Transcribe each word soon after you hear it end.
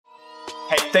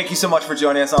Hey, thank you so much for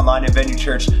joining us online at Venue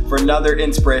Church for another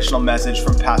inspirational message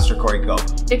from Pastor Corey Cope.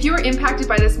 If you were impacted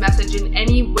by this message in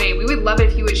any way, we would love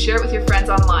it if you would share it with your friends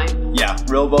online. Yeah,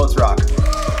 real boats rock.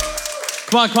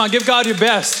 Come on, give God your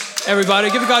best,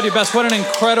 everybody. Give God your best. What an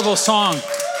incredible song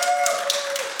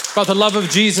about the love of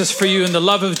Jesus for you and the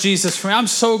love of Jesus for me. I'm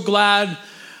so glad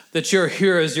that you're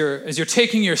here as you're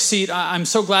taking your seat. I'm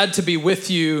so glad to be with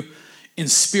you in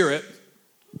spirit.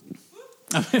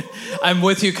 I'm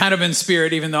with you kind of in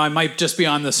spirit, even though I might just be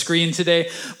on the screen today,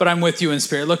 but I'm with you in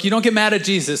spirit. Look, you don't get mad at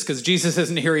Jesus because Jesus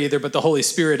isn't here either, but the Holy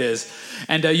Spirit is.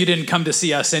 And you didn't come to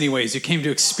see us anyways. You came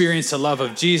to experience the love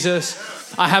of Jesus.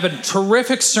 I have a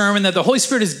terrific sermon that the Holy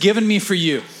Spirit has given me for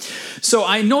you. So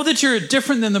I know that you're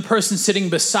different than the person sitting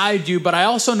beside you, but I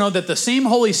also know that the same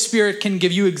Holy Spirit can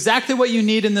give you exactly what you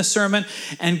need in the sermon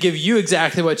and give you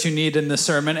exactly what you need in the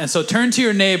sermon. And so turn to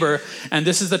your neighbor, and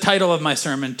this is the title of my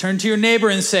sermon. Turn to your neighbor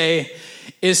and say,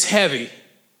 "It's heavy."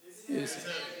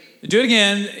 Do it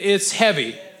again. It's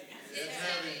heavy.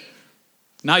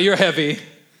 Not you're heavy.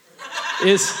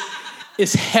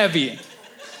 It's heavy.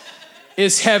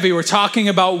 Is heavy. We're talking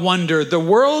about wonder.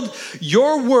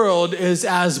 Your world is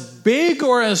as big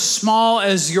or as small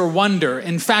as your wonder.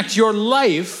 In fact, your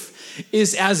life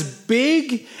is as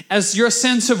big as your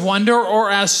sense of wonder or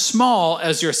as small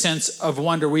as your sense of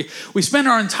wonder. We spend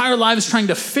our entire lives trying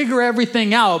to figure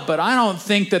everything out, but I don't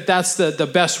think that that's the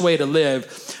best way to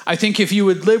live. I think if you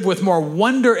would live with more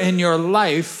wonder in your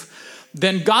life,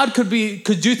 then God could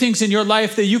do things in your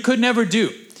life that you could never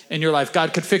do in your life.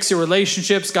 God could fix your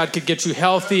relationships. God could get you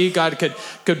healthy. God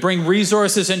could bring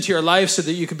resources into your life so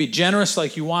that you could be generous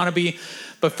like you want to be.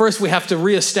 But first, we have to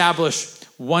reestablish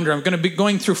wonder. I'm going to be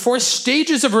going through 4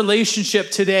 stages of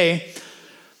relationship today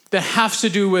that have to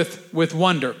do with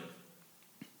wonder.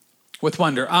 With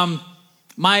wonder.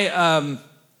 My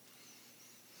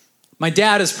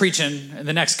dad is preaching in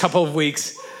the next couple of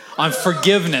weeks on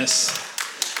forgiveness.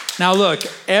 Now look,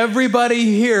 everybody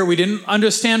here, we didn't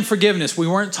understand forgiveness. We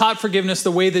weren't taught forgiveness the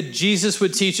way that Jesus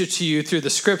would teach it to you through the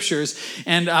scriptures.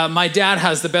 And my dad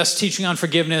has the best teaching on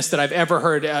forgiveness that I've ever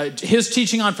heard. His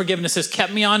teaching on forgiveness has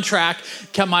kept me on track,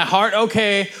 kept my heart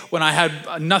okay when I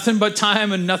had nothing but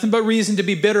time and nothing but reason to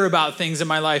be bitter about things in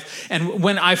my life. And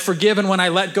when I forgive and when I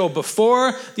let go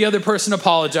before the other person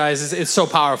apologizes, it's so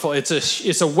powerful.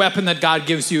 It's a weapon that God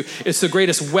gives you. It's the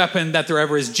greatest weapon that there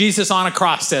ever is. Jesus on a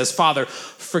cross says, "Father,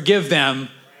 forgive them.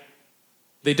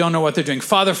 They don't know what they're doing.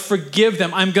 Father, forgive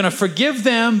them. I'm going to forgive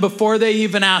them before they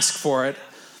even ask for it."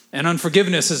 And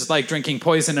unforgiveness is like drinking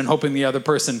poison and hoping the other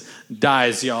person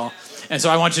dies, y'all. And so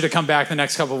I want you to come back the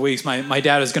next couple of weeks. My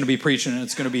dad is going to be preaching, and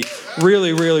it's going to be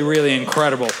really, really, really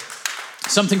incredible.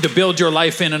 Something to build your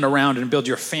life in and around and build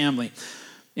your family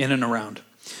in and around.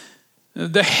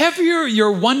 The heavier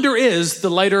your wonder is, the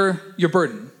lighter your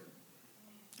burden.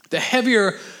 The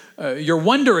heavier your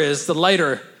wonder is, the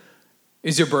lighter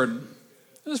is your burden.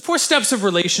 There's 4 steps of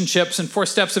relationships and 4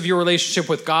 steps of your relationship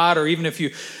with God, or even if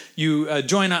you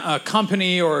join a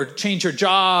company or change your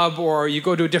job or you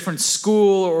go to a different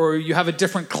school or you have a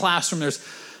different classroom.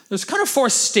 There's kind of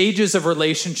 4 stages of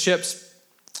relationships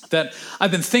that I've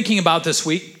been thinking about this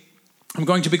week. I'm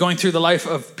going to be going through the life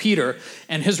of Peter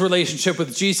and his relationship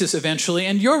with Jesus eventually,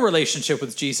 and your relationship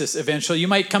with Jesus eventually. You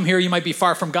might come here, you might be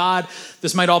far from God.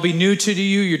 This might all be new to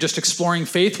you. You're just exploring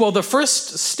faith. Well, the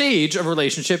first stage of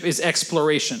relationship is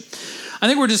exploration. I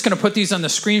think we're just going to put these on the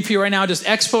screen for you right now, just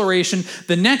exploration.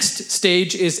 The next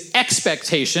stage is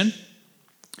expectation.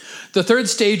 The third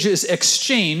stage is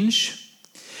exchange.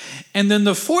 And then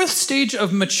the 4th stage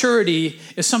of maturity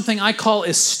is something I call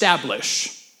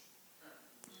establish.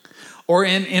 Or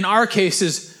in our case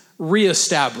is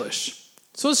reestablish.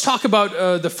 So let's talk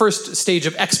about the first stage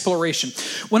of exploration.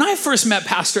 When I first met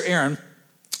Pastor Erin,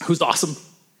 who's awesome,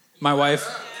 my wife,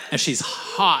 and she's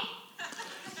hot.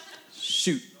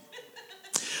 Shoot.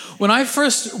 When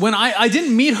I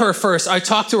didn't meet her first, I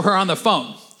talked to her on the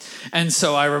phone. And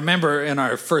so I remember in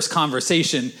our first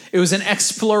conversation, it was an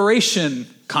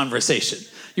exploration conversation.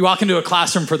 You walk into a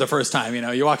classroom for the first time,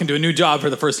 you walk into a new job for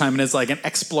the first time, and it's like an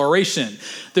exploration.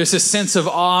 There's this sense of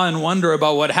awe and wonder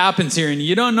about what happens here, and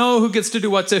you don't know who gets to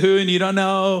do what to who, and you don't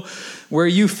know where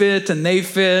you fit and they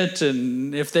fit,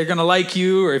 and if they're going to like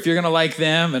you or if you're going to like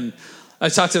them. And I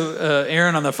talked to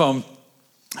Erin on the phone,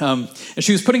 and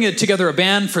she was putting together a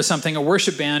band for something, a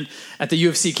worship band at the U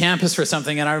of C campus for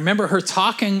something, and I remember her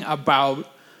talking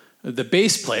about the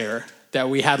bass player that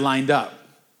we had lined up.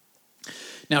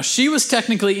 Now, she was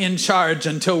technically in charge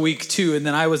until week 2, and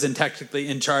then I wasn't technically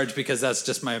in charge because that's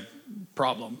just my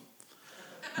problem.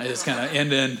 I just kind of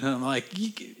end in, and I'm like,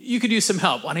 you could use some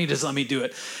help. Why don't you just let me do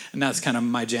it? And that's kind of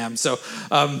my jam. So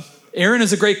Erin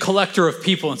is a great collector of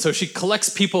people, and so she collects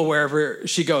people wherever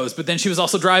she goes. But then she was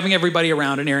also driving everybody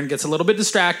around, and Erin gets a little bit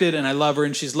distracted, and I love her,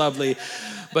 and she's lovely,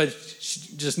 but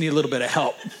she just need a little bit of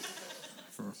help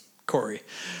for Corey.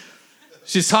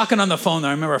 She's talking on the phone.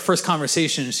 I remember our first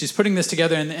conversation. She's putting this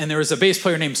together, and there was a bass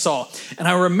player named Saul. And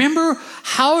I remember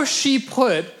how she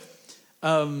put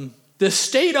the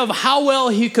state of how well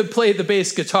he could play the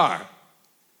bass guitar.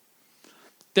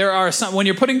 There are some, when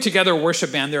you're putting together a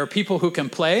worship band, there are people who can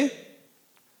play,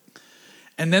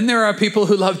 and then there are people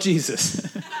who love Jesus.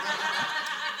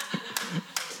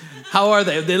 How are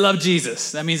they? They love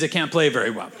Jesus. That means they can't play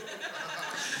very well.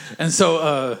 And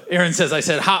so Erin says, I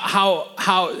said,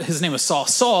 how, his name was Saul.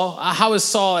 Saul, how is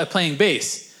Saul at playing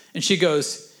bass? And she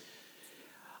goes,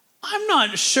 I'm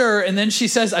not sure. And then she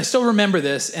says, I still remember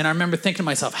this. And I remember thinking to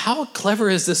myself, how clever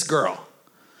is this girl?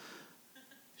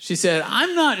 She said,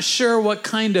 I'm not sure what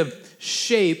kind of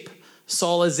shape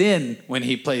Saul is in when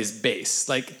he plays bass.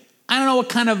 Like, I don't know what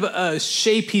kind of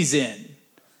shape he's in.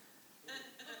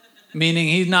 Meaning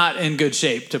he's not in good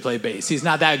shape to play bass. He's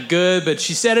not that good, but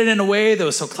she said it in a way that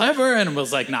was so clever and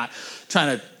was like not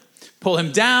trying to pull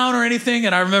him down or anything.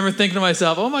 And I remember thinking to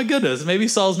myself, oh my goodness, maybe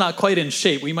Saul's not quite in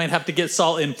shape. We might have to get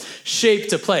Saul in shape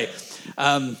to play.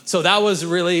 So that was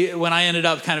really when I ended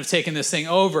up kind of taking this thing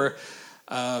over.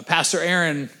 Pastor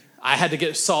Aaron, I had to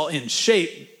get Saul in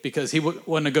shape because he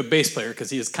wasn't a good bass player because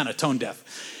he is kind of tone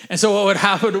deaf. And so what would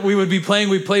happen, we would be playing,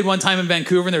 we played one time in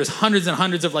Vancouver, and there was hundreds and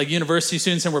hundreds of like university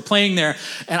students, and we're playing there,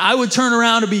 and I would turn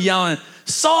around and be yelling,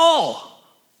 Saul,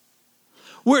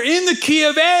 we're in the key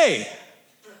of A.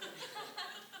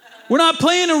 We're not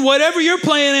playing in whatever you're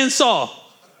playing in, Saul.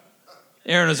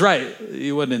 Aaron was right.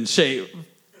 He wasn't in shape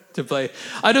to play.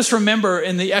 I just remember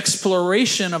in the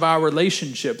exploration of our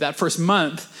relationship, that first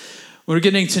month, we were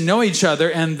getting to know each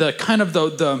other, and the kind of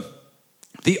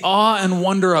the awe and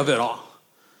wonder of it all.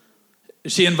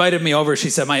 She invited me over.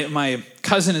 She said, my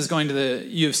cousin is going to the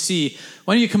U of C.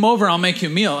 Why don't you come over and I'll make you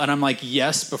a meal? And I'm like,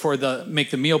 yes, before the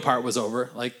make the meal part was over.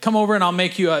 Like, come over and I'll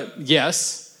make you a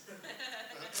yes.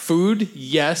 Food,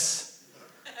 yes.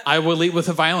 I will eat with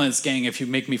the violence gang if you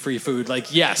make me free food.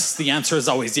 Like, yes. The answer is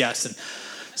always yes. And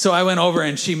so I went over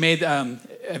and she made,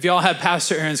 have y'all had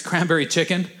Pastor Aaron's cranberry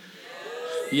chicken?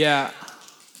 Yeah.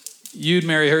 You'd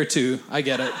marry her too. I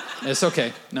get it. It's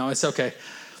okay. No, it's okay.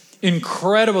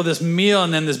 Incredible, this meal,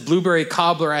 and then this blueberry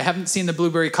cobbler. I haven't seen the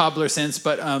blueberry cobbler since,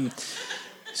 but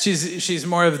she's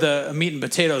more of the meat and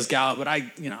potatoes gal, but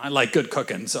I like good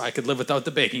cooking, so I could live without the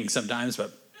baking sometimes.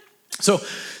 But so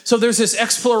there's this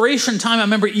exploration time. I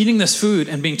remember eating this food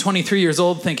and being 23 years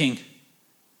old thinking,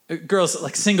 girls,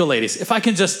 like single ladies, if I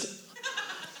can just,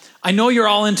 I know you're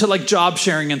all into like job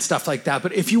sharing and stuff like that,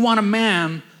 but if you want a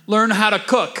man, learn how to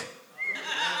cook.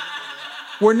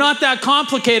 We're not that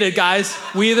complicated, guys.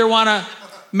 We either want to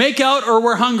make out or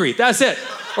we're hungry. That's it.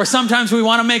 Or sometimes we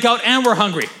want to make out and we're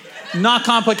hungry. Not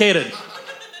complicated.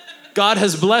 God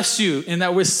has blessed you in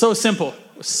that we're so simple.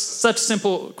 We're such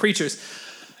simple creatures.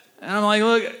 And I'm like,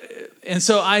 look. And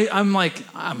so I'm like,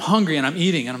 I'm hungry and I'm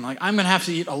eating. And I'm like, I'm going to have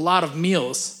to eat a lot of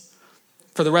meals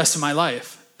for the rest of my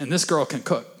life. And this girl can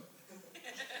cook.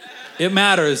 It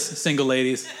matters, single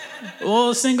ladies.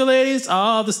 Oh, single ladies.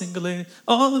 Oh, the single ladies.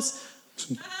 Oh, this.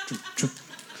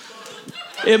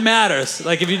 It matters.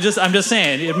 Like, if you just, I'm just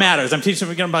saying, it matters. I'm teaching,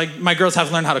 my girls have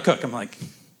to learn how to cook. I'm like,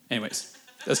 anyways,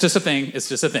 that's just a thing. It's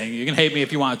just a thing. You can hate me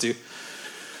if you want to.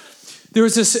 There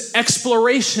was this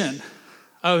exploration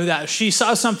of that. She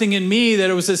saw something in me that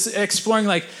it was this exploring,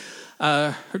 like,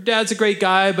 her dad's a great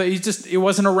guy, but he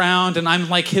wasn't around, and I'm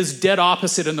like his dead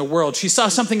opposite in the world. She saw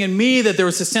something in me that there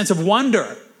was a sense of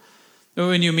wonder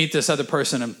when you meet this other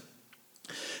person. And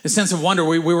a sense of wonder.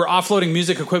 We were offloading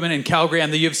music equipment in Calgary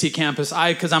on the U of C campus.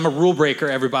 Because I'm a rule breaker,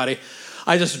 everybody.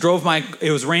 I just drove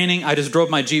it was raining. I just drove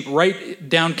my Jeep right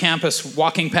down campus,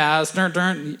 walking past,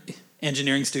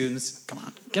 engineering students. Come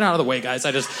on, get out of the way, guys.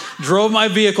 I just drove my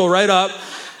vehicle right up,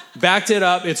 backed it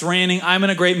up. It's raining. I'm in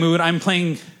a great mood. I'm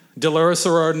playing Dolores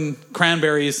O'Riordan,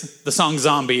 Cranberries, the song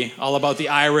Zombie, all about the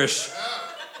Irish.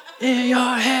 In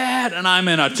your head. And I'm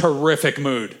in a terrific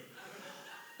mood.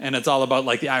 And it's all about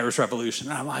like the Irish Revolution.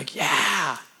 And I'm like,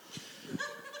 yeah.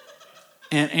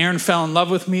 And Aaron fell in love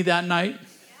with me that night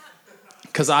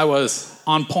because I was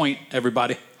on point,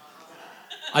 everybody.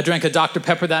 I drank a Dr.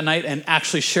 Pepper that night and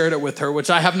actually shared it with her, which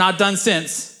I have not done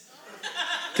since.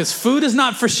 Because food is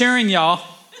not for sharing, y'all.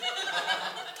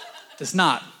 It's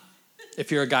not.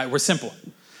 If you're a guy, we're simple.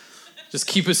 Just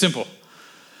keep it simple.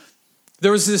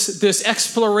 There was this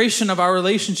exploration of our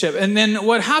relationship. And then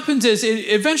what happens is it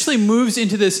eventually moves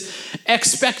into this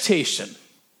expectation.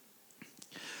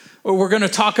 we're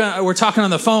talking on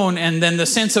the phone, and then the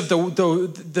sense of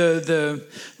the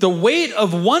weight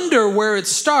of wonder where it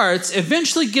starts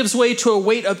eventually gives way to a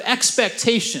weight of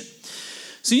expectation.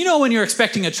 So when you're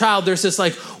expecting a child, there's this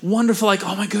like wonderful, like,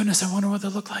 oh my goodness, I wonder what they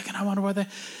look like, and I wonder what they,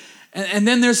 and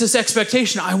then there's this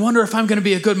expectation. I wonder if I'm going to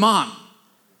be a good mom.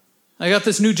 I got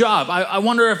this new job. I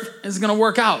wonder if it's going to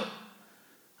work out.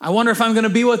 I wonder if I'm going to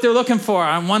be what they're looking for.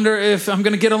 I wonder if I'm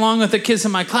going to get along with the kids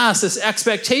in my class. This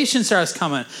expectation starts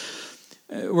coming.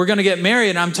 We're going to get married,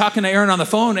 and I'm talking to Aaron on the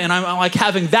phone, and I'm like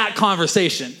having that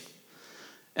conversation.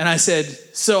 And I said,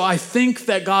 so I think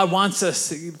that God wants us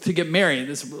to get married.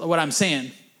 This is what I'm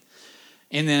saying.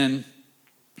 And then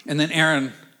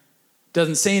Aaron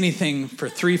doesn't say anything for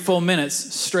 3 full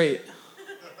minutes straight.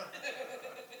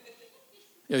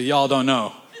 Y'all don't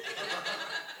know.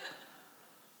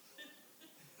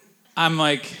 I'm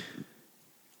like,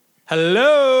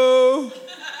 hello?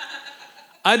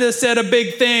 I just said a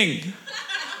big thing.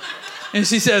 And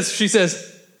she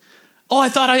says, oh, I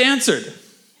thought I answered.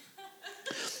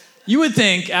 You would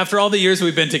think, after all the years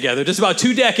we've been together, just about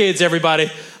 2 decades, everybody,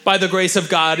 by the grace of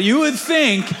God, you would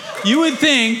think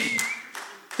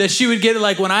that she would get it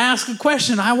like, when I ask a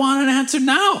question, I want an answer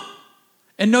now.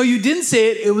 And no, you didn't say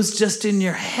it. It was just in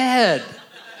your head.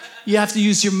 You have to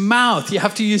use your mouth. You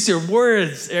have to use your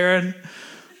words, Aaron.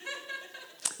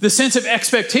 The sense of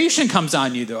expectation comes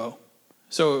on you, though.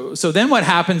 So then what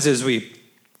happens is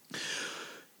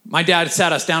my dad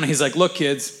sat us down and he's like, look,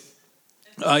 kids,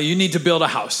 you need to build a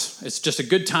house. It's just a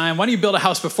good time. Why don't you build a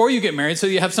house before you get married so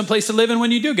you have some place to live in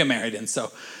when you do get married? And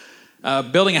so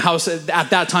building a house,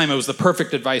 at that time, it was the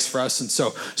perfect advice for us. And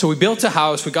so we built a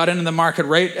house. We got into the market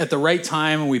right at the right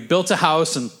time, and we built a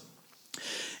house.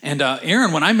 And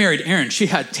Erin, when I married Erin, she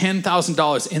had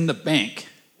 $10,000 in the bank.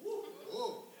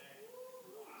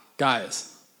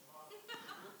 Guys,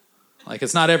 like,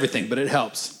 it's not everything, but it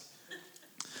helps.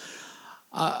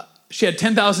 She had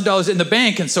 $10,000 in the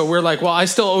bank, and so we're like, well, I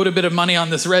still owed a bit of money on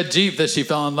this red Jeep that she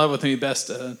fell in love with me. Best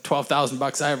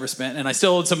 $12,000 I ever spent, and I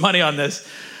still owed some money on this.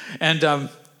 And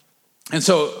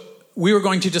so we were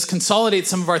going to just consolidate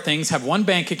some of our things, have one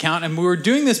bank account, and we were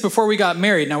doing this before we got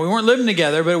married. Now, we weren't living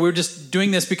together, but we were just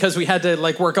doing this because we had to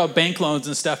like work out bank loans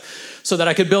and stuff so that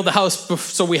I could build the house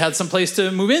so we had some place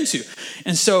to move into.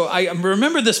 And so I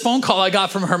remember this phone call I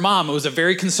got from her mom. It was a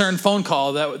very concerned phone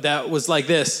call that was like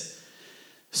this.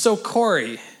 So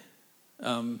Corey,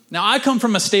 now I come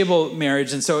from a stable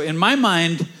marriage, and so in my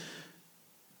mind,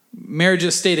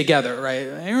 marriages stay together, right?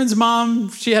 Aaron's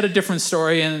mom, she had a different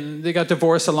story, and they got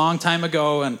divorced a long time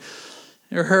ago, and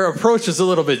her approach is a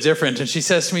little bit different. And she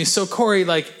says to me, so Corey,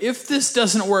 like, if this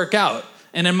doesn't work out,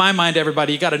 and in my mind,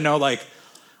 everybody, you got to know, like,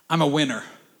 I'm a winner.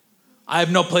 I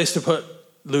have no place to put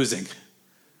losing.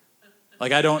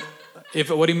 Like, what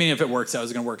do you mean if it works out?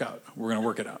 Is it going to work out? We're going to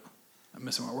work it out. I'm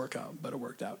missing my workout, but it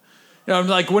worked out. I'm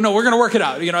like, well, no, we're going to work it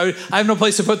out. I have no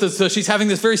place to put this. So she's having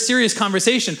this very serious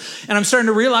conversation. And I'm starting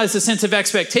to realize the sense of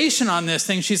expectation on this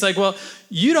thing. She's like, well,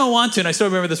 you don't want to, and I still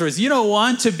remember this words, you don't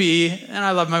want to be, and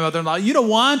I love my mother-in-law, you don't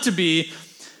want to be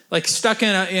like stuck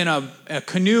in a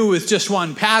canoe with just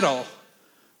one paddle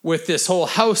with this whole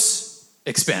house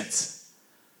expense.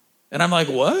 And I'm like,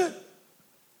 what?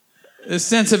 This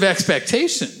sense of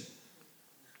expectation.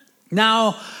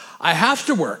 Now, I have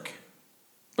to work.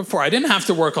 Before, I didn't have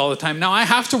to work all the time. Now I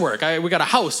have to work. We got a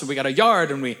house, and we got a yard,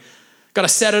 and we got to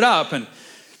set it up. And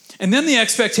then the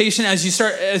expectation as you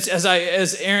start,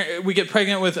 as Aaron, we get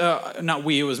pregnant with, not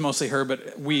we, it was mostly her,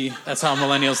 but we, that's how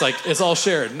millennials, like, it's all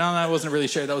shared. No, that wasn't really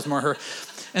shared. That was more her.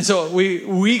 And so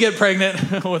we get pregnant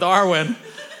with Arwen.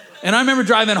 And I remember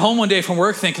driving home one day from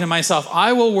work thinking to myself,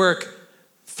 I will work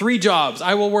 3 jobs.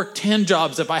 I will work 10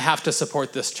 jobs if I have to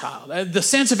support this child. The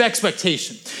sense of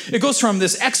expectation. It goes from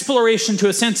this exploration to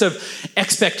a sense of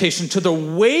expectation to the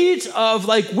weight of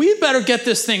like, we better get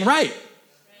this thing right.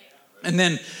 And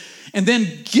then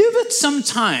give it some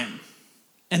time.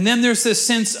 And then there's this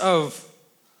sense of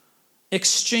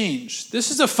exchange.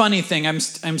 This is a funny thing. I'm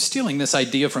stealing this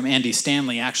idea from Andy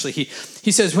Stanley, actually.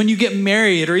 He says, when you get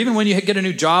married or even when you get a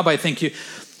new job, I think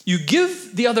you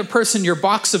give the other person your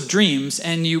box of dreams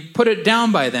and you put it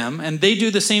down by them, and they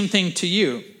do the same thing to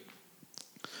you.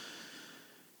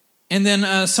 And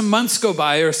then some months go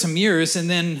by or some years, and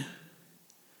then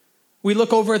we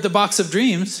look over at the box of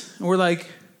dreams and we're like,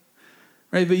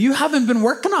 right, but you haven't been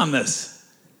working on this.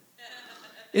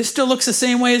 It still looks the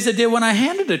same way as it did when I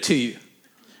handed it to you.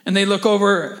 And they look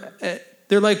over,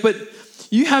 they're like, but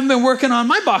you haven't been working on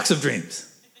my box of dreams.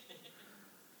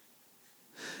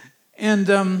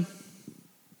 And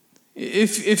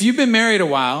if you've been married a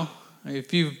while,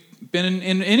 if you've been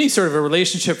in any sort of a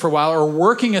relationship for a while or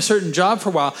working a certain job for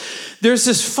a while, there's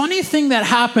this funny thing that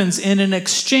happens in an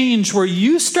exchange where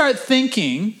you start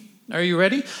thinking, are you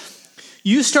ready?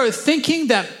 You start thinking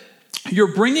that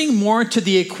you're bringing more to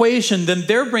the equation than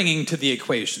they're bringing to the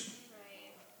equation.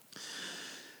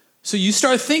 So you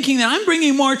start thinking that I'm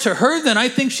bringing more to her than I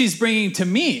think she's bringing to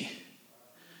me.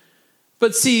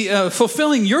 But see,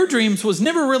 fulfilling your dreams was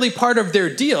never really part of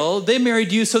their deal. They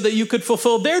married you so that you could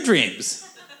fulfill their dreams.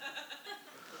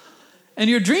 And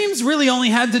your dreams really only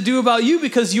had to do about you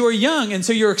because you were young. And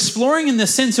so you're exploring in the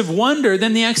sense of wonder.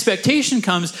 Then the expectation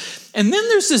comes. And then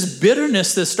there's this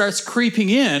bitterness that starts creeping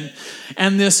in.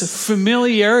 And this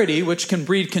familiarity, which can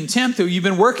breed contempt. You've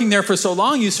been working there for so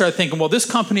long, you start thinking, well, this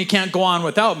company can't go on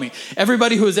without me.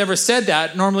 Everybody who has ever said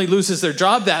that normally loses their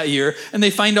job that year. And they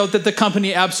find out that the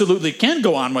company absolutely can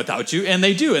go on without you. And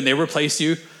they do. And they replace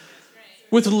you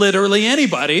with literally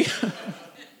anybody.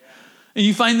 And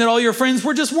you find that all your friends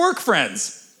were just work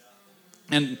friends.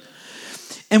 And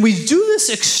we do this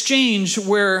exchange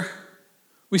where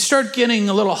we start getting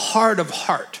a little hard of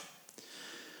heart.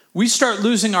 We start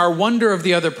losing our wonder of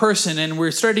the other person, and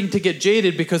we're starting to get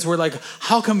jaded because we're like,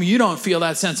 how come you don't feel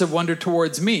that sense of wonder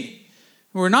towards me?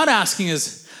 What we're not asking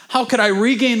is, how could I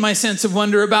regain my sense of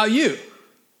wonder about you?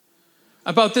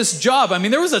 About this job. I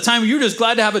mean, there was a time you were just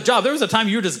glad to have a job. There was a time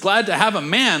you were just glad to have a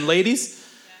man, ladies.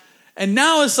 And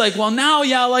now it's like, well, now,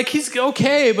 yeah, like he's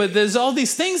okay, but there's all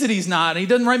these things that he's not. And he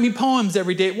doesn't write me poems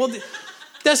every day. Well,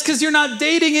 that's because you're not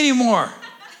dating anymore.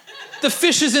 The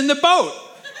fish is in the boat.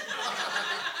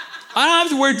 I don't have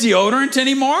to wear deodorant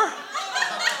anymore.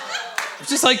 It's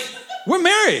just like, we're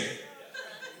married.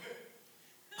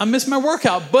 I missed my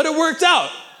workout, but it worked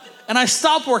out. And I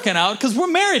stopped working out because we're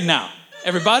married now,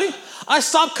 everybody. I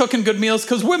stopped cooking good meals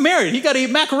because we're married. You got to eat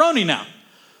macaroni now.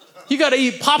 You got to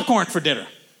eat popcorn for dinner.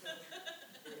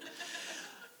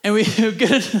 And we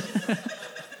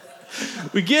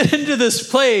get into this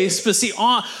place, but see,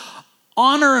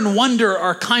 honor and wonder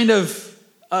are kind of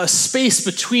a space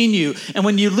between you. And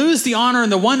when you lose the honor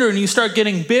and the wonder and you start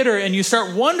getting bitter and you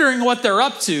start wondering what they're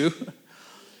up to,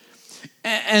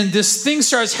 and this thing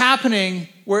starts happening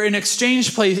where an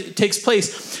exchange takes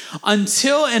place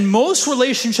until, and most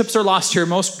relationships are lost here,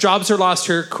 most jobs are lost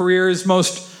here, careers,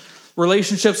 most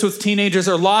relationships with teenagers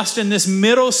are lost in this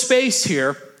middle space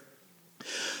here.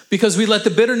 Because we let the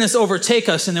bitterness overtake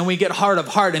us and then we get hard of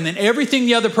heart. And then everything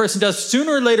the other person does,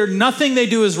 sooner or later, nothing they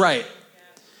do is right.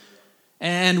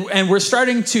 And we're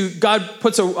starting to, God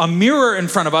puts a mirror in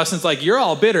front of us and it's like, you're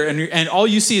all bitter. And all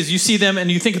you see is you see them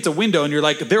and you think it's a window and you're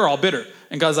like, they're all bitter.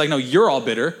 And God's like, no, you're all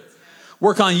bitter.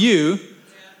 Work on you.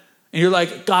 And you're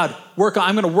like, God,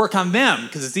 I'm going to work on them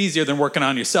because it's easier than working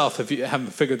on yourself if you haven't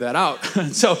figured that out.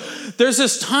 And so there's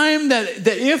this time that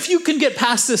if you can get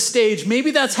past this stage,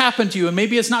 maybe that's happened to you and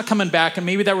maybe it's not coming back and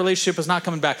maybe that relationship is not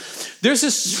coming back. There's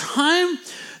this time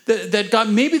that God,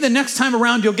 maybe the next time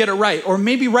around you'll get it right. Or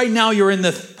maybe right now you're in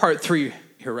the part 3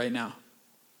 here right now.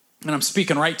 And I'm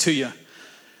speaking right to you.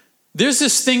 There's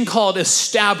this thing called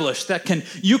establish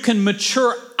that you can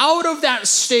mature out of that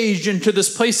stage into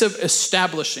this place of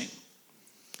establishing.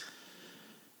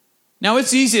 Now,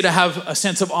 it's easy to have a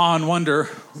sense of awe and wonder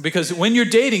because when you're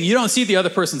dating, you don't see the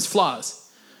other person's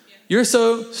flaws. You're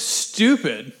so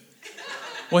stupid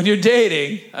when you're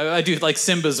dating. I do like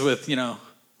Simbas with,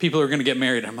 people who are going to get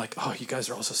married. I'm like, oh, you guys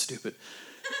are all so stupid.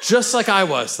 Just like I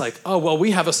was, like, oh, well,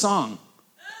 we have a song.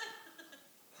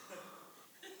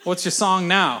 What's your song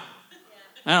now?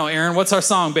 I don't know, Aaron, what's our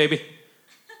song, baby?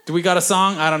 Do we got a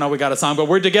song? I don't know, we got a song, but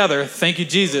we're together. Thank you,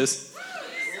 Jesus.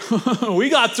 We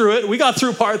got through it. We got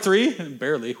through part 3.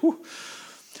 Barely. Whew.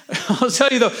 I'll tell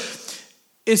you though,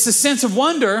 it's a sense of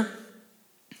wonder.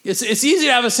 It's easy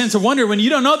to have a sense of wonder when you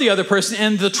don't know the other person.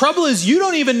 And the trouble is you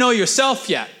don't even know yourself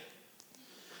yet.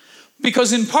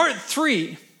 Because in part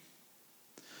 3,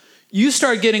 you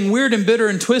start getting weird and bitter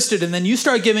and twisted. And then you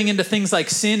start giving into things like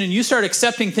sin. And you start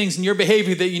accepting things in your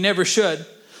behavior that you never should.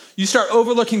 You start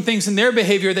overlooking things in their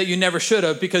behavior that you never should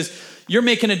have because you're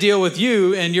making a deal with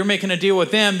you and you're making a deal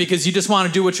with them because you just want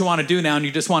to do what you want to do now and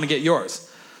you just want to get yours.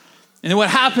 And then what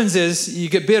happens is you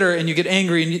get bitter and you get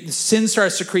angry and sin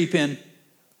starts to creep in.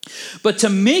 But to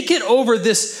make it over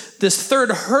this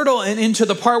third hurdle and into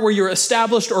the part where you're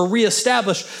established or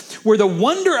reestablished, where the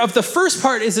wonder of the first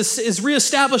part is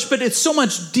reestablished, but it's so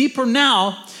much deeper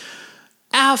now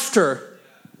after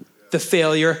the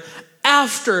failure,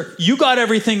 after you got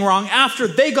everything wrong, after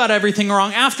they got everything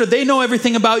wrong, after they know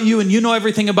everything about you and you know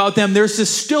everything about them, there's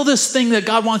still this thing that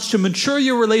God wants to mature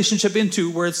your relationship into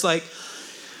where it's like,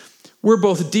 we're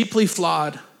both deeply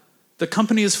flawed. The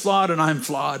company is flawed and I'm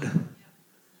flawed.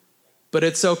 But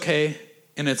it's okay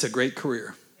and it's a great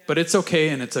career. But it's okay,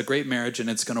 and it's a great marriage, and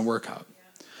it's going to work out.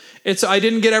 I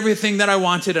didn't get everything that I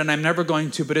wanted, and I'm never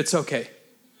going to, but it's okay.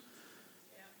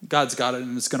 God's got it,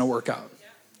 and it's going to work out.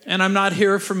 And I'm not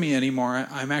here for me anymore.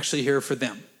 I'm actually here for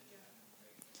them.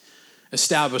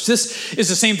 Established. This is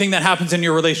the same thing that happens in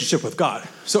your relationship with God.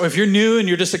 So if you're new and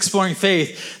you're just exploring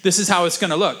faith, this is how it's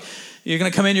going to look. You're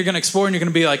going to come in, you're going to explore, and you're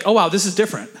going to be like, oh, wow, this is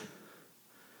different.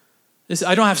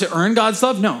 I don't have to earn God's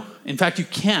love. No. In fact, you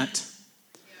can't.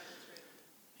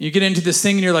 You get into this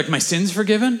thing and you're like, my sin's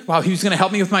forgiven? Wow, he was going to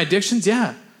help me with my addictions?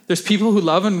 Yeah. There's people who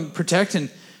love and protect and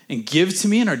give to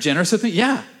me and are generous with me?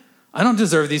 Yeah. I don't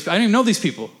deserve these. I don't even know these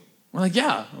people. We're like,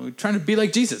 yeah, we're trying to be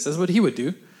like Jesus. That's what he would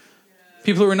do.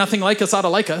 People who are nothing like us ought to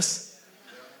like us.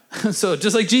 So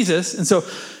just like Jesus. And so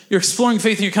you're exploring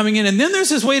faith and you're coming in. And then there's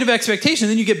this weight of expectation.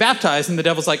 Then you get baptized and the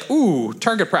devil's like, ooh,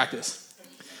 target practice.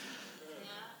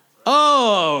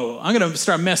 Oh, I'm going to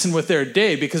start messing with their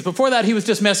day, because before that he was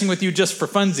just messing with you just for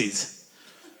funsies.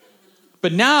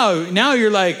 But now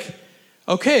you're like,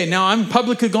 okay, now I'm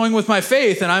publicly going with my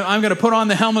faith, and I'm going to put on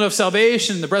the helmet of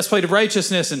salvation, the breastplate of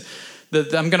righteousness, and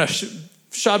I'm going to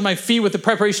shod my feet with the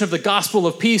preparation of the gospel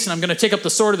of peace, and I'm going to take up the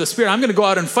sword of the Spirit. I'm going to go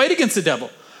out and fight against the devil.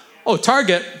 Oh,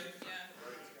 target.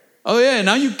 Oh yeah,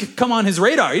 now you come on his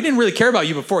radar. He didn't really care about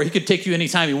you before. He could take you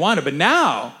anytime he wanted, but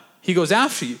now he goes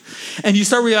after you. And you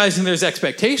start realizing there's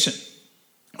expectation.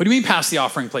 What do you mean pass the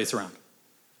offering plates around?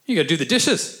 You got to do the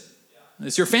dishes.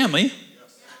 It's your family.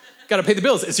 Got to pay the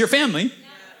bills. It's your family.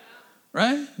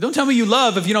 Right? Don't tell me you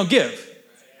love if you don't give.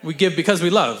 We give because we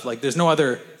love. Like there's no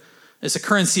other, it's a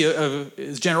currency of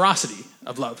is generosity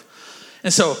of love.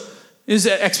 And so there's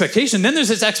that expectation. Then there's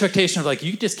this expectation of like,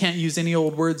 you just can't use any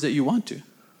old words that you want to.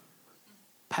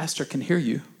 Pastor can hear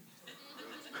you.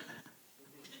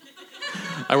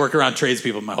 I work around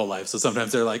tradespeople my whole life, so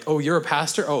sometimes they're like, oh, you're a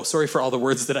pastor? Oh, sorry for all the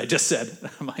words that I just said.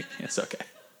 I'm like, it's okay.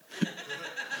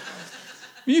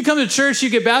 When you come to church, you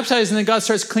get baptized, and then God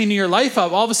starts cleaning your life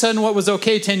up. All of a sudden, what was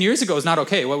okay 10 years ago is not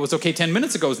okay. What was okay 10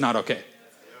 minutes ago is not okay.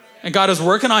 And God is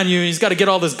working on you, and he's got to get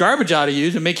all this garbage out of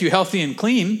you to make you healthy and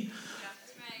clean.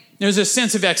 There's a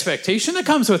sense of expectation that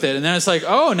comes with it. And then it's like,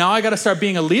 oh, now I got to start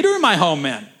being a leader in my home,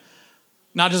 man.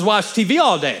 Not just watch TV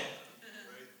all day.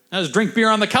 Not just drink beer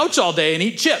on the couch all day and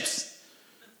eat chips.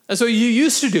 That's what you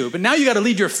used to do. But now you got to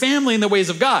lead your family in the ways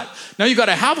of God. Now you got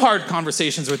to have hard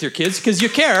conversations with your kids because you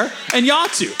care and you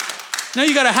ought to. Now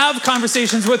you got to have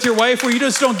conversations with your wife where you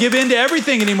just don't give in to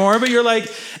everything anymore, but you're like,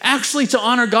 actually, to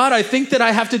honor God, I think that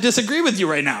I have to disagree with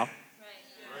you right now.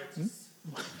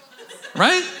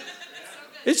 Right?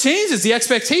 It changes. The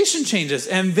expectation changes.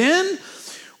 And then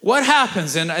what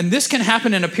happens, and this can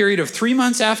happen in a period of 3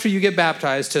 months after you get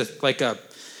baptized to like a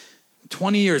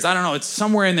 20 years. I don't know. It's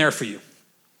somewhere in there for you.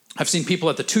 I've seen people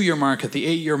at the 2-year mark, at the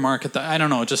 8-year mark, I don't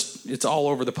know, it's all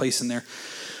over the place in there.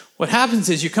 What happens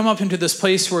is you come up into this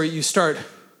place where you start,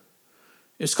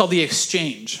 it's called the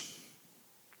exchange.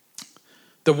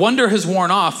 The wonder has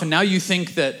worn off, and now you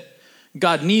think that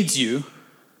God needs you.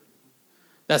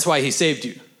 That's why he saved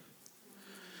you.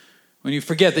 When you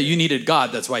forget that you needed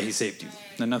God, that's why he saved you.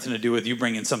 It had nothing to do with you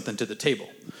bringing something to the table.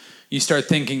 You start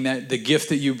thinking that the gift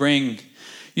that you bring,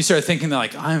 you start thinking that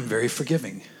like, I'm very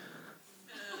forgiving.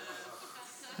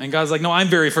 And God's like, no, I'm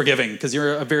very forgiving because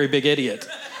you're a very big idiot.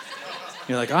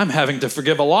 You're like, I'm having to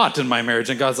forgive a lot in my marriage.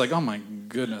 And God's like, oh my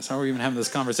goodness, how are we even having this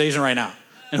conversation right now?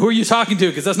 And who are you talking to?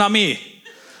 Because that's not me.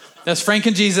 That's Frank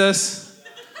and Jesus.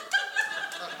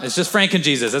 It's just Frank and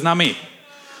Jesus. That's not me.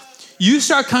 You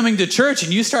start coming to church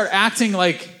and you start acting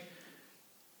like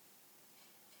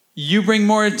you bring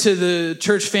more to the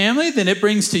church family than it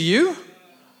brings to you.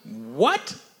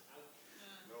 What?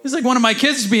 It's like one of my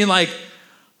kids being like,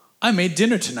 I made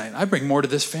dinner tonight. I bring more to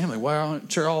this family. Why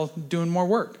aren't you all doing more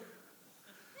work?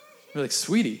 You're like,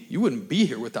 sweetie, you wouldn't be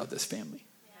here without this family.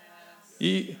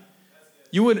 You'd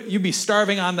be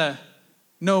starving on the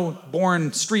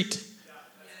no-born street.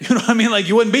 You know what I mean? Like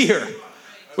you wouldn't be here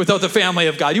without the family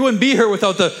of God. You wouldn't be here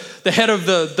without the head of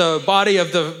the body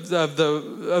of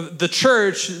the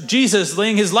church, Jesus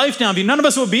laying his life down. None of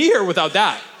us would be here without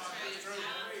that.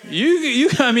 You're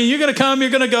going to come,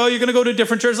 you're going to go to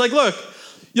different churches. Like, look,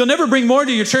 you'll never bring more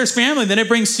to your church family than it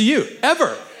brings to you,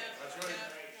 ever.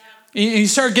 And you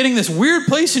start getting this weird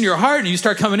place in your heart, and you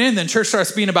start coming in, then church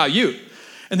starts being about you.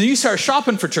 And then you start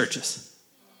shopping for churches.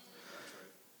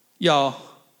 Y'all,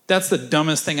 that's the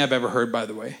dumbest thing I've ever heard, by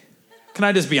the way. Can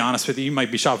I just be honest with you? You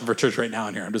might be shopping for church right now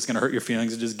in here. I'm just going to hurt your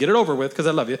feelings and just get it over with because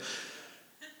I love you.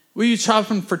 What are you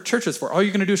shopping for churches for? All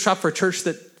you're going to do is shop for a church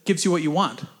that gives you what you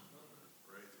want.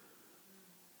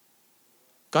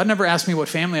 God never asked me what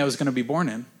family I was going to be born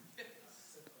in.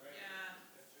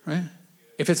 Right?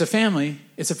 If it's a family,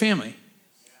 it's a family.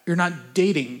 You're not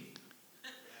dating.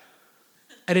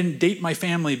 I didn't date my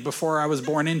family before I was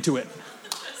born into it.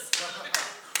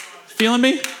 Feeling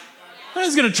me? I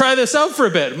was going to try this out for a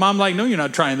bit. Mom like, no, you're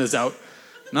not trying this out.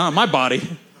 No, my body.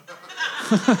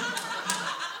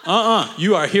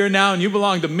 You are here now and you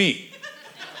belong to me.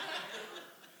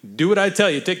 Do what I tell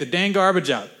you. Take the dang garbage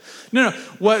out. No.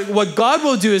 What God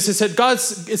will do is it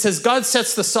says God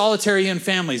sets the solitary in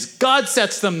families. God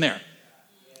sets them there.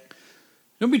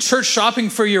 Don't be church shopping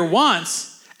for your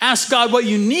wants. Ask God what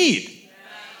you need.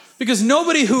 Because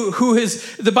nobody who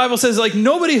is, the Bible says, like,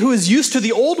 nobody who is used to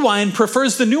the old wine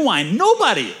prefers the new wine.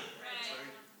 Nobody.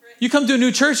 You come to a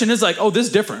new church and it's like, oh, this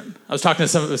is different. I was talking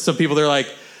to some people, they're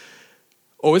like,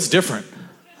 oh, it's different.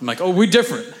 I'm like, oh, we're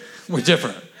different. We're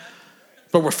different.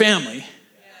 But we're family.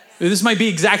 This might be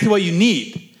exactly what you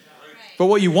need. But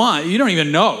what you want, you don't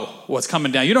even know what's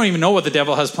coming down. You don't even know what the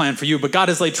devil has planned for you, but God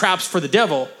has laid traps for the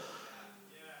devil.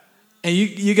 And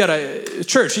you gotta,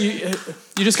 church, you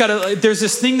just gotta, there's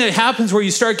this thing that happens where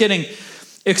you start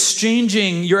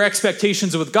exchanging your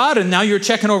expectations with God, and now you're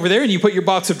checking over there and you put your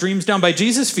box of dreams down by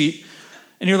Jesus' feet,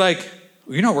 and you're like,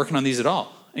 well, you're not working on these at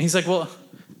all. And he's like, well,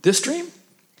 this dream?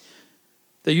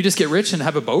 That you just get rich and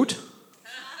have a boat?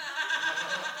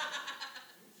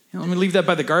 Let me leave that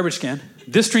by the garbage can.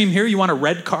 This dream here, you want a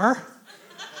red car?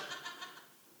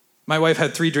 My wife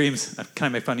had 3 dreams. Can I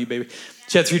make fun of you, baby?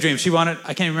 She had 3 dreams. She wanted,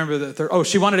 I can't remember the third. Oh,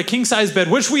 she wanted a king-size bed,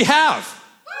 which we have.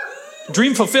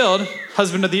 Dream fulfilled,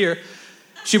 husband of the year.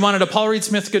 She wanted a Paul Reed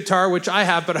Smith guitar, which I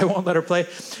have, but I won't let her play.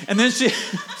 And then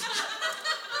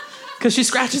because she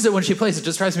scratches it when she plays, it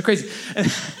just drives me crazy. And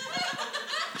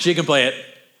she can play it.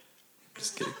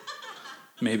 Just kidding.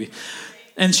 Maybe.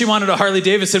 And she wanted a Harley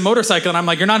Davidson motorcycle, and I'm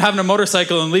like, you're not having a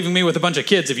motorcycle and leaving me with a bunch of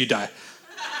kids if you die.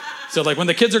 So like when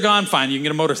the kids are gone, fine, you can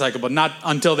get a motorcycle, but not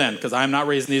until then, because I'm not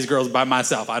raising these girls by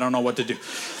myself. I don't know what to do.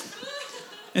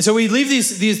 And so we leave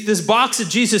this box at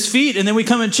Jesus' feet, and then we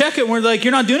come and check it, and we're like,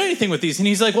 you're not doing anything with these. And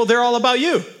he's like, well, they're all about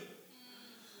you. Right.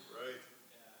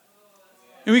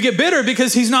 And we get bitter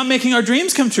because he's not making our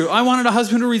dreams come true. I wanted a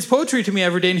husband who reads poetry to me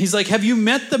every day, and he's like, have you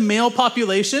met the male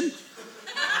population?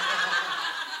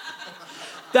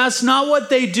 That's not what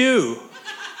they do.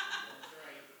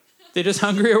 They're just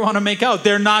hungry or want to make out.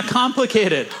 They're not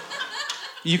complicated.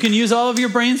 You can use all of your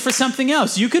brains for something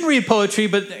else. You can read poetry,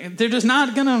 but they're just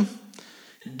not going to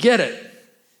get it.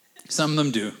 Some of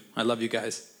them do. I love you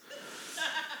guys.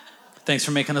 Thanks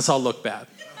for making us all look bad.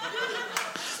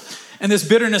 And this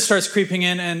bitterness starts creeping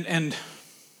in,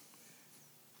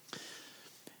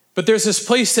 but there's this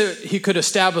place that he could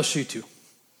establish you to.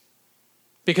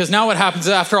 Because now what happens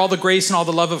after all the grace and all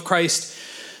the love of Christ,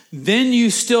 then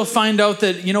you still find out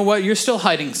that, you know what, you're still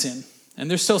hiding sin. And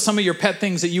there's still some of your pet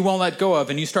things that you won't let go of.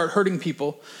 And you start hurting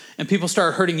people. And people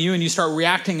start hurting you. And you start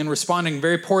reacting and responding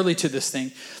very poorly to this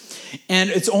thing. And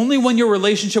it's only when your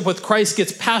relationship with Christ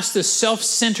gets past this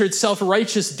self-centered,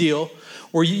 self-righteous deal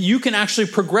where you can actually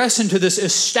progress into this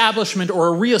establishment or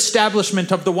a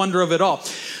reestablishment of the wonder of it all.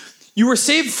 You were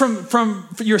saved from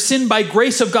your sin by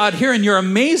grace of God here, and you're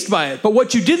amazed by it. But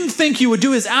what you didn't think you would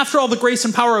do is, after all the grace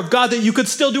and power of God, that you could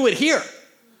still do it here.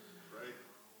 Right.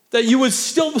 That you would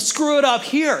still screw it up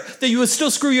here. That you would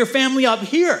still screw your family up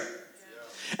here.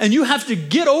 Yeah. And you have to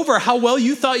get over how well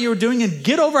you thought you were doing and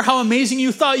get over how amazing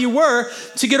you thought you were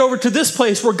to get over to this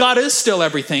place where God is still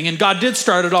everything, and God did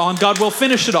start it all, and God will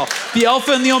finish it all. The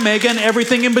Alpha and the Omega and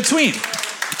everything in between.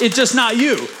 It's just not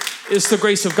you. It's the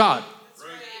grace of God.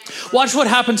 Watch what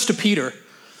happens to Peter.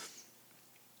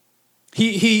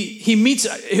 He meets,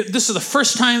 this is the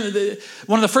first time,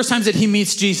 one of the first times that he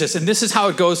meets Jesus. And this is how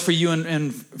it goes for you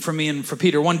and for me and for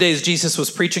Peter. One day as Jesus was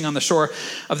preaching on the shore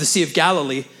of the Sea of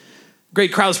Galilee,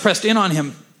 great crowds pressed in on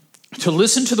him to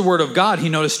listen to the word of God. He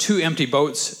noticed 2 empty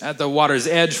boats at the water's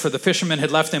edge, for the fishermen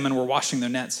had left them and were washing their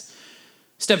nets.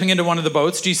 Stepping into one of the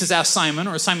boats, Jesus asked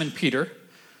Simon Peter,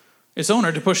 its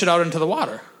owner, to push it out into the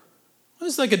water.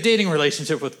 It's like a dating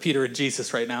relationship with Peter and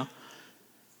Jesus right now.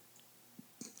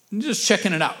 Just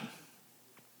checking it out.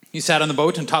 He sat on the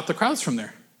boat and taught the crowds from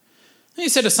there. And he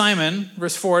said to Simon,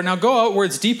 verse 4, now go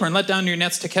outwards deeper and let down your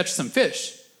nets to catch some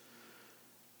fish.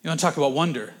 You want to talk about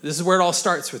wonder? This is where it all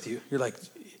starts with you. You're like,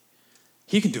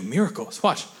 he can do miracles.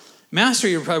 Watch.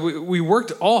 Master, we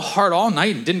worked all hard all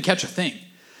night and didn't catch a thing.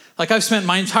 Like I've spent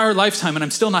my entire lifetime and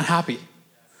I'm still not happy.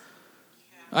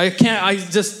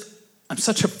 I'm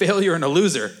such a failure and a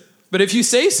loser. But if you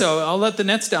say so, I'll let the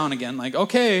nets down again. Like,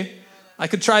 okay, I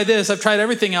could try this. I've tried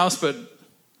everything else, but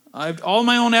all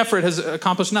my own effort has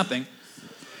accomplished nothing.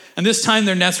 And this time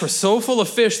their nets were so full of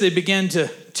fish, they began to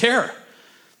tear.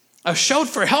 A shout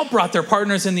for help brought their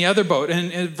partners in the other boat.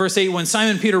 And in verse 8, when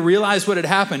Simon Peter realized what had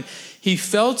happened, he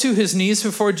fell to his knees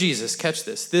before Jesus. Catch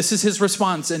this. This is his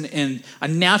response and a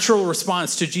natural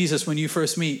response to Jesus when you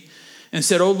first meet. And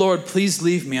said, "Oh Lord, please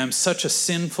leave me. I'm such a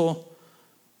sinful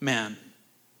man."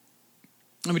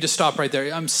 Let me just stop right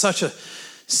there. I'm such a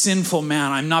sinful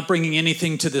man. I'm not bringing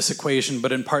anything to this equation,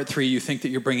 but in part 3, you think that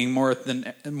you're bringing more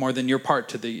than your part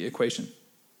to the equation.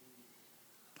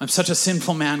 I'm such a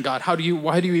sinful man, God.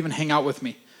 Why do you even hang out with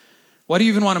me? Why do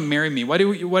you even want to marry me? Why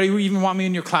do you even want me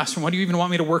in your classroom? Why do you even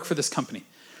want me to work for this company?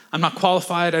 I'm not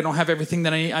qualified. I don't have everything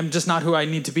that I need. I'm just not who I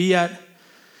need to be yet.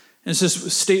 And it's just a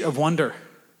state of wonder.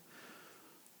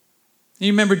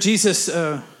 You remember Jesus,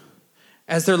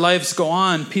 as their lives go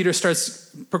on, Peter starts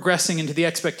progressing into the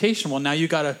expectation. Well, now you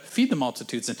got to feed the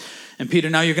multitudes. And Peter,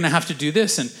 now you're going to have to do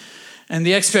this. And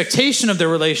the expectation of their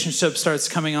relationship starts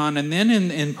coming on. And then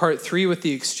in part 3 with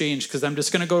the exchange, because I'm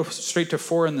just going to go straight to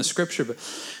 4 in the scripture, but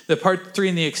the part 3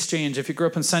 in the exchange, if you grew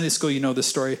up in Sunday school, you know this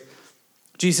story.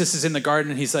 Jesus is in the garden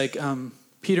and he's like,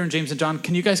 Peter and James and John,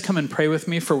 can you guys come and pray with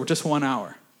me for just 1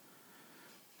 hour?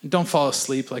 And don't fall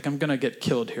asleep, like I'm going to get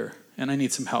killed here and I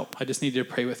need some help. I just need you to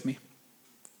pray with me.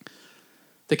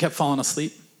 They kept falling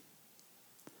asleep.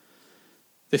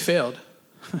 They failed.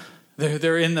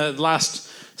 They're in the Last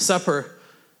Supper,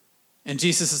 and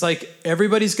Jesus is like,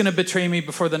 everybody's going to betray me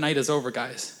before the night is over,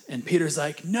 guys. And Peter's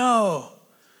like, no.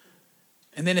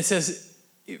 And then it says,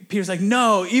 Peter's like,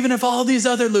 no, even if all these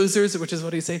other losers, which is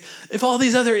what he's saying, if all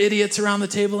these other idiots around the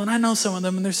table, and I know some of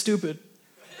them, and they're stupid.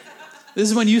 This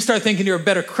is when you start thinking you're a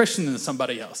better Christian than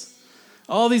somebody else.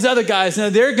 All these other guys, now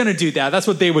they're going to do that. That's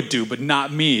what they would do, but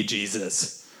not me,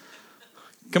 Jesus.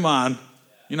 Come on.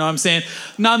 You know what I'm saying?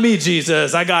 Not me,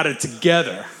 Jesus. I got it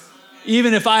together.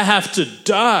 Even if I have to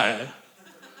die,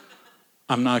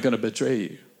 I'm not going to betray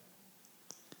you.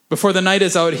 Before the night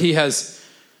is out, he has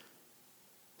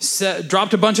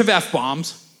dropped a bunch of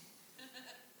F-bombs.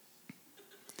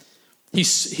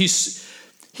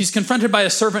 He's confronted by a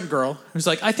servant girl who's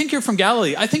like, I think you're from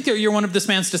Galilee. I think that you're one of this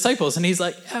man's disciples. And he's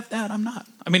like, F that, I'm not.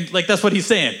 I mean, like, that's what he's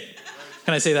saying.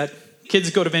 Can I say that? Kids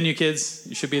go to Venue Kids.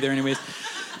 You should be there anyways.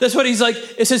 That's what he's like.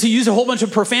 It says he used a whole bunch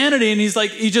of profanity, and he's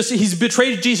like, he's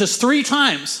betrayed Jesus 3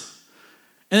 times.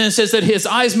 And then it says that his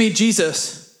eyes meet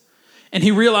Jesus, and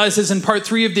he realizes in part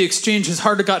 3 of the exchange, his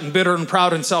heart had gotten bitter and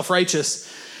proud and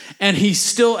self-righteous. And he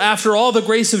still, after all the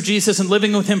grace of Jesus and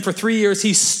living with him for 3 years,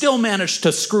 he still managed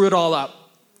to screw it all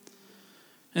up.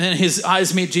 And then his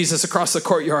eyes meet Jesus across the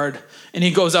courtyard, and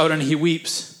he goes out and he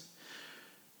weeps.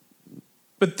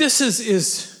 But this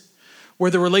is where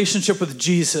the relationship with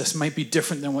Jesus might be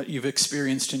different than what you've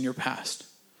experienced in your past.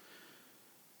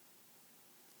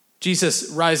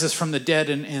 Jesus rises from the dead,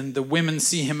 and the women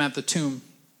see him at the tomb.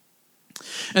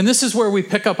 And this is where we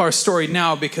pick up our story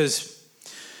now, because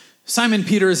Simon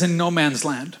Peter is in no man's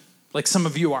land, like some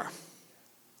of you are.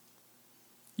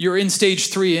 You're in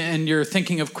stage 3 and you're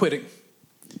thinking of quitting.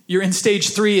 You're in stage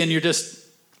 3 and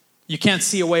you can't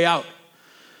see a way out.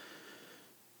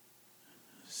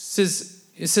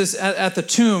 It says at the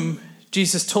tomb,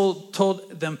 Jesus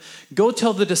told them, go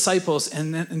tell the disciples,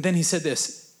 and then he said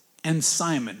this, and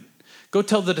Simon, go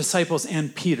tell the disciples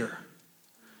and Peter,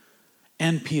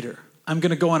 I'm going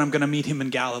to go and I'm going to meet him in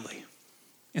Galilee.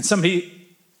 And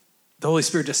the Holy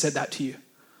Spirit just said that to you.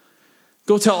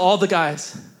 Go tell all the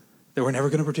guys that we're never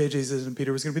going to betray Jesus and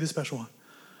Peter was going to be the special one.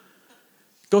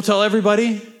 Go tell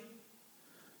everybody,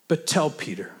 but tell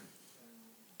Peter,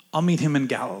 I'll meet him in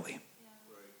Galilee.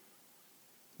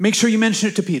 Make sure you mention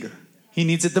it to Peter. He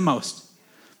needs it the most.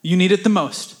 You need it the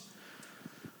most.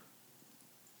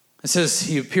 It says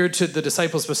he appeared to the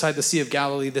disciples beside the Sea of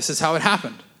Galilee. This is how it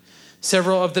happened.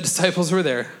 Several of the disciples were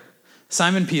there.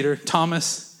 Simon Peter,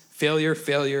 Thomas,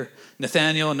 failure.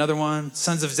 Nathaniel, another one.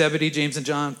 Sons of Zebedee, James and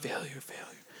John, failure.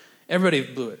 Everybody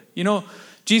blew it. You know,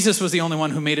 Jesus was the only one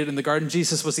who made it in the garden.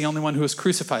 Jesus was the only one who was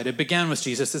crucified. It began with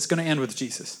Jesus. It's going to end with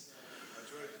Jesus.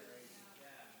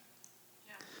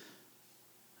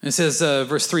 And it says,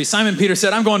 verse 3, Simon Peter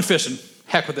said, I'm going fishing.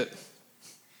 Heck with it.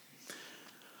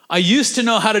 I used to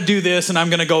know how to do this, and I'm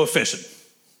going to go fishing.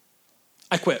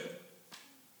 I quit.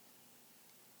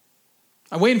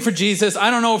 I'm waiting for Jesus.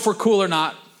 I don't know if we're cool or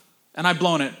not, and I've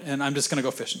blown it, and I'm just going to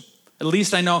go fishing. At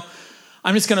least I know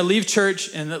I'm just going to leave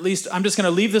church, and at least I'm just going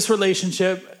to leave this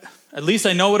relationship. At least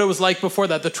I know what it was like before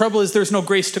that. The trouble is there's no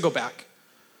grace to go back.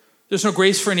 There's no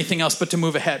grace for anything else but to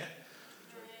move ahead.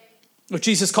 If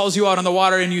Jesus calls you out on the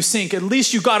water and you sink, at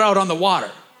least you got out on the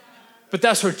water. But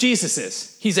that's where Jesus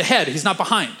is. He's ahead. He's not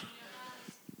behind.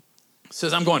 He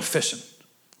says, I'm going fishing.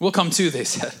 We'll come too, they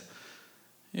said.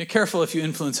 You're careful if you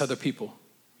influence other people.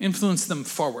 Influence them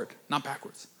forward, not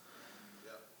backwards.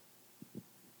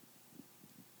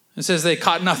 It says they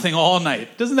caught nothing all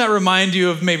night. Doesn't that remind you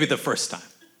of maybe the first time?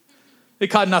 They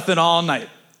caught nothing all night.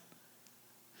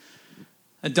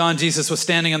 At dawn, Jesus was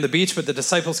standing on the beach, but the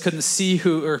disciples couldn't see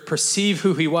or perceive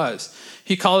who he was.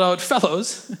 He called out,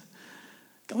 fellows,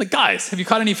 like, guys, have you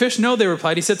caught any fish? No, they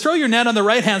replied. He said, throw your net on the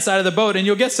right-hand side of the boat and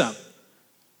you'll get some.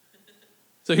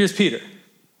 So here's Peter.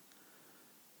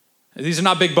 These are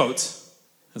not big boats.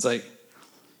 It's like,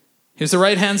 here's the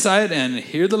right-hand side and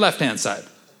here's the left-hand side.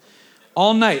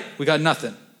 All night, we got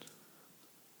nothing.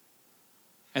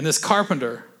 And this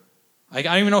carpenter, I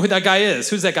don't even know who that guy is.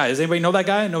 Who's that guy? Does anybody know that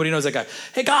guy? Nobody knows that guy.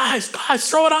 Hey, guys,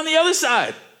 throw it on the other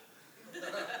side.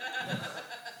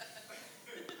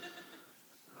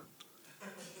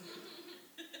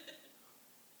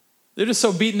 They're just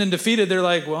so beaten and defeated, they're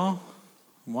like, well,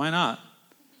 why not?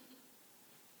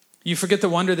 You forget the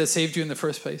wonder that saved you in the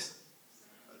first place.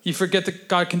 You forget that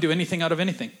God can do anything out of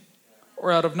anything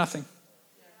or out of nothing.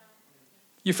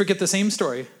 You forget the same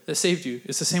story that saved you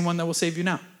is the same one that will save you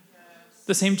now.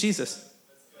 The same Jesus.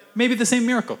 Maybe the same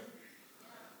miracle.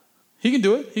 He can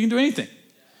do it. He can do anything.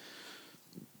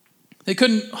 They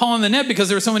couldn't haul in the net because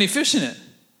there were so many fish in it.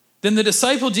 Then the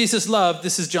disciple Jesus loved,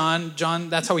 this is John.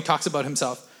 John, that's how he talks about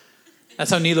himself.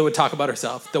 That's how Neela would talk about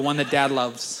herself. The one that dad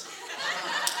loves.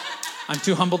 I'm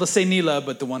too humble to say Neela,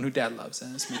 but the one who dad loves.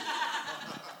 And it's me.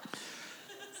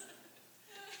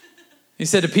 He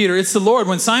said to Peter, it's the Lord.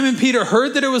 When Simon Peter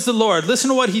heard that it was the Lord,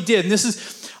 listen to what he did. And this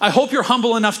is, I hope you're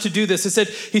humble enough to do this. It said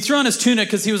he threw on his tunic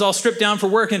because he was all stripped down for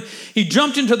work, and he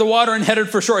jumped into the water and headed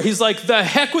for shore. He's like, the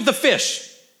heck with the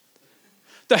fish.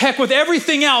 The heck with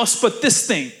everything else but this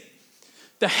thing.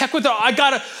 The heck with I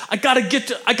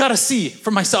gotta see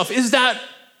for myself.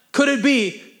 Could it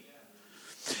be?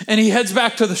 And he heads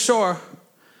back to the shore.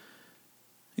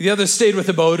 The others stayed with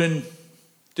the boat and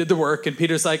did the work. And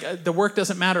Peter's like, the work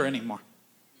doesn't matter anymore.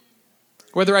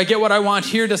 Whether I get what I want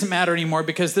here doesn't matter anymore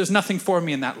because there's nothing for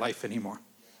me in that life anymore.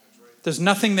 There's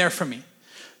nothing there for me.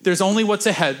 There's only what's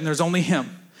ahead and there's only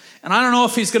him. And I don't know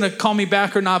if he's going to call me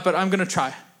back or not, but I'm going to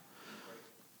try.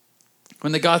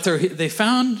 When they got there, they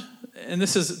found, and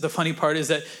this is the funny part, is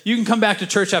that you can come back to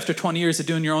church after 20 years of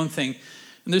doing your own thing,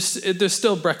 and there's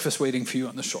still breakfast waiting for you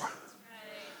on the shore.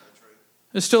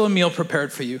 There's still a meal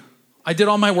prepared for you. I did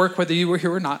all my work whether you were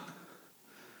here or not.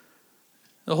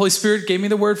 The Holy Spirit gave me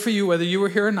the word for you whether you were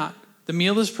here or not. The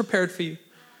meal is prepared for you.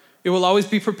 It will always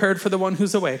be prepared for the one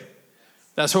who's away.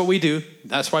 That's what we do.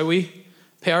 That's why we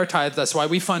pay our tithes. That's why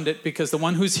we fund it, because the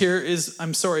one who's here is,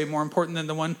 I'm sorry, more important than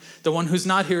the one who's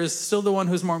not here is still the one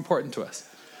who's more important to us.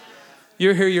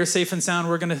 You're here, you're safe and sound.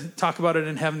 We're going to talk about it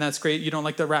in heaven. That's great. You don't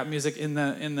like the rap music in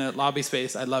the lobby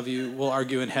space. I love you. We'll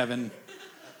argue in heaven.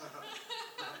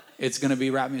 It's going to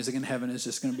be rap music in heaven. It's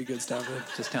just going to be good stuff. I'm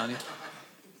just telling you.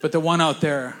 But the one out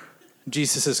there,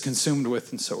 Jesus is consumed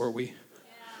with, and so are we.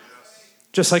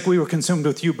 Just like we were consumed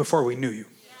with you before we knew you.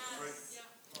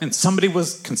 And somebody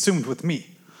was consumed with me.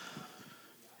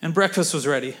 And breakfast was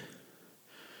ready.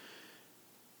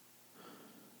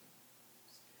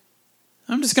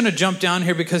 I'm just going to jump down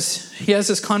here because he has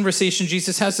this conversation.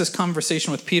 Jesus has this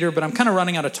conversation with Peter, but I'm kind of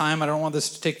running out of time. I don't want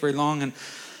this to take very long. And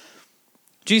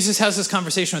Jesus has this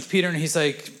conversation with Peter, and he's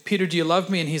like, Peter, do you love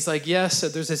me? And he's like, yes. So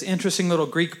there's this interesting little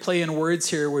Greek play in words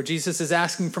here where Jesus is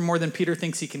asking for more than Peter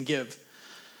thinks he can give.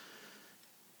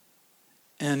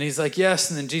 And he's like,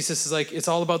 yes. And then Jesus is like, it's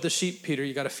all about the sheep, Peter.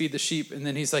 You got to feed the sheep. And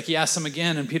then he's like, he asks him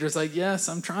again. And Peter's like, yes,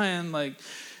 I'm trying.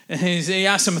 And he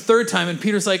asks him a third time. And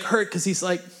Peter's like hurt because he's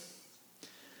like,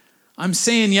 I'm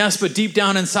saying yes, but deep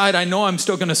down inside, I know I'm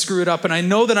still going to screw it up. And I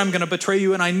know that I'm going to betray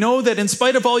you. And I know that in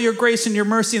spite of all your grace and your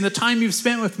mercy and the time you've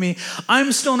spent with me,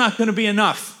 I'm still not going to be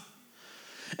enough.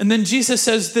 And then Jesus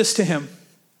says this to him.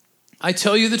 I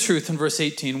tell you the truth in verse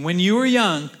 18. When you were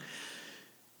young,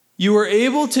 you were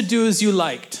able to do as you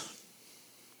liked.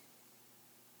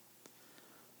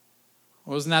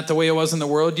 Wasn't that the way it was in the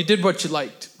world? You did what you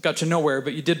liked. Got you nowhere,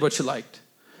 but you did what you liked.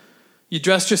 You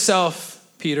dressed yourself,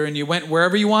 Peter, and you went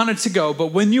wherever you wanted to go.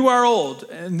 But when you are old,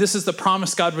 and this is the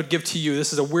promise God would give to you.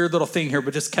 This is a weird little thing here,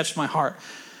 but just catch my heart.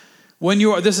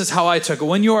 This is how I took it.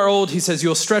 When you are old, he says,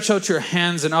 you'll stretch out your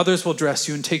hands and others will dress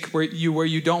you and take you where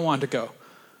you don't want to go.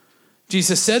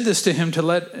 Jesus said this to him to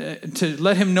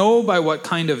let him know by what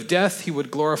kind of death he would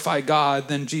glorify God.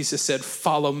 Then Jesus said,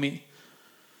 follow me.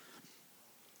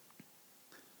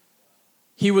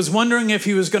 He was wondering if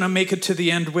he was going to make it to the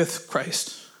end with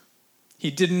Christ. He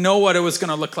didn't know what it was going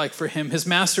to look like for him. His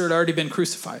master had already been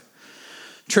crucified.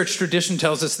 Church tradition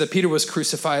tells us that Peter was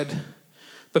crucified,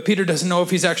 but Peter doesn't know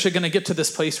if he's actually going to get to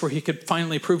this place where he could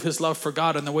finally prove his love for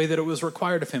God in the way that it was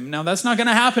required of him. Now, that's not going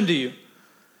to happen to you.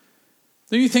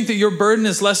 Do you think that your burden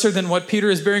is lesser than what Peter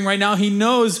is bearing right now? He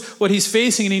knows what he's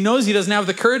facing, and he knows he doesn't have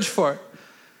the courage for it.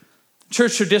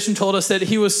 Church tradition told us that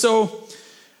he was so,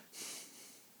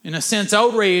 in a sense,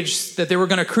 outraged that they were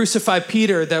going to crucify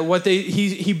Peter, that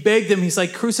he begged them, he's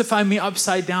like, crucify me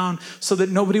upside down so that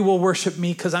nobody will worship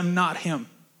me because I'm not him.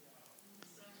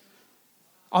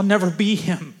 I'll never be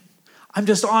him. I'm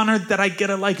just honored that I get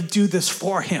to do this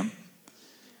for him.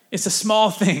 It's a small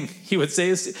thing, he would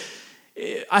say.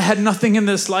 I had nothing in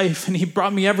this life and he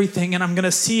brought me everything and I'm going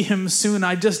to see him soon.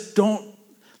 I just don't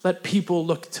let people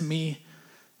look to me.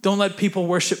 Don't let people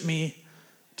worship me.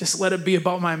 Just let it be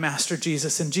about my master,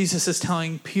 Jesus. And Jesus is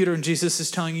telling Peter and Jesus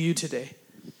is telling you today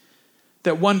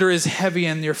that wonder is heavy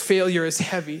and your failure is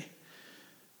heavy.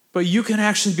 But you can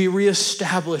actually be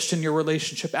reestablished in your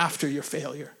relationship after your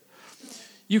failure.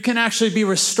 You can actually be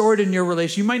restored in your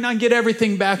relationship. You might not get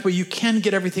everything back, but you can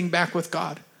get everything back with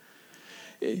God.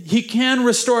 He can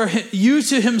restore you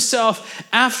to himself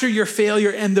after your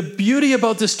failure. And the beauty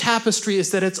about this tapestry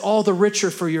is that it's all the richer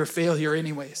for your failure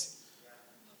anyways.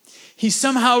 He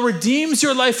somehow redeems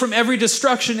your life from every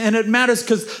destruction, and it matters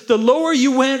because the lower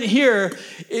you went here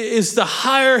is the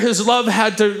higher his love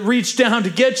had to reach down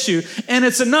to get you, and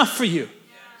it's enough for you.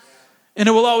 And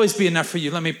it will always be enough for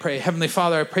you. Let me pray. Heavenly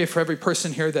Father, I pray for every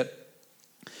person here that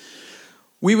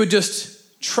we would just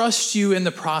trust you in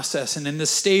the process, and in this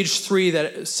stage 3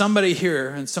 that somebody here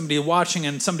and somebody watching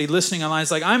and somebody listening online is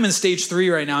like, I'm in stage 3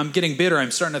 right now. I'm getting bitter.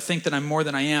 I'm starting to think that I'm more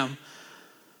than I am. And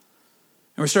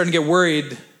we're starting to get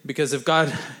worried because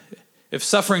if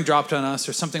suffering dropped on us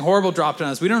or something horrible dropped on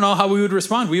us, we don't know how we would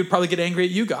respond. We would probably get angry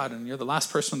at you, God, and you're the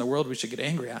last person in the world we should get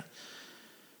angry at.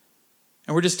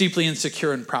 And we're just deeply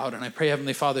insecure and proud. And I pray,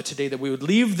 Heavenly Father, today that we would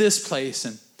leave this place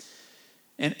and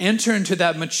enter into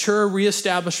that mature,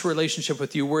 reestablished relationship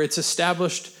with you where it's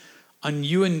established on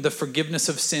you and the forgiveness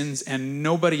of sins and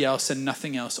nobody else and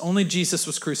nothing else. Only Jesus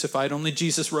was crucified. Only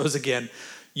Jesus rose again.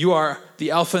 You are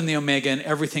the Alpha and the Omega and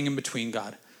everything in between,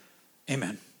 God.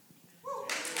 Amen.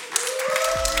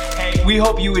 Hey, we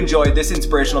hope you enjoyed this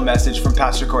inspirational message from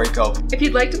Pastor Corey Cope. If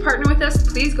you'd like to partner with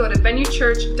us, please go to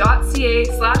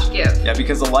venuechurch.ca/give. Yeah,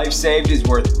 because a life saved is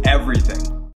worth everything.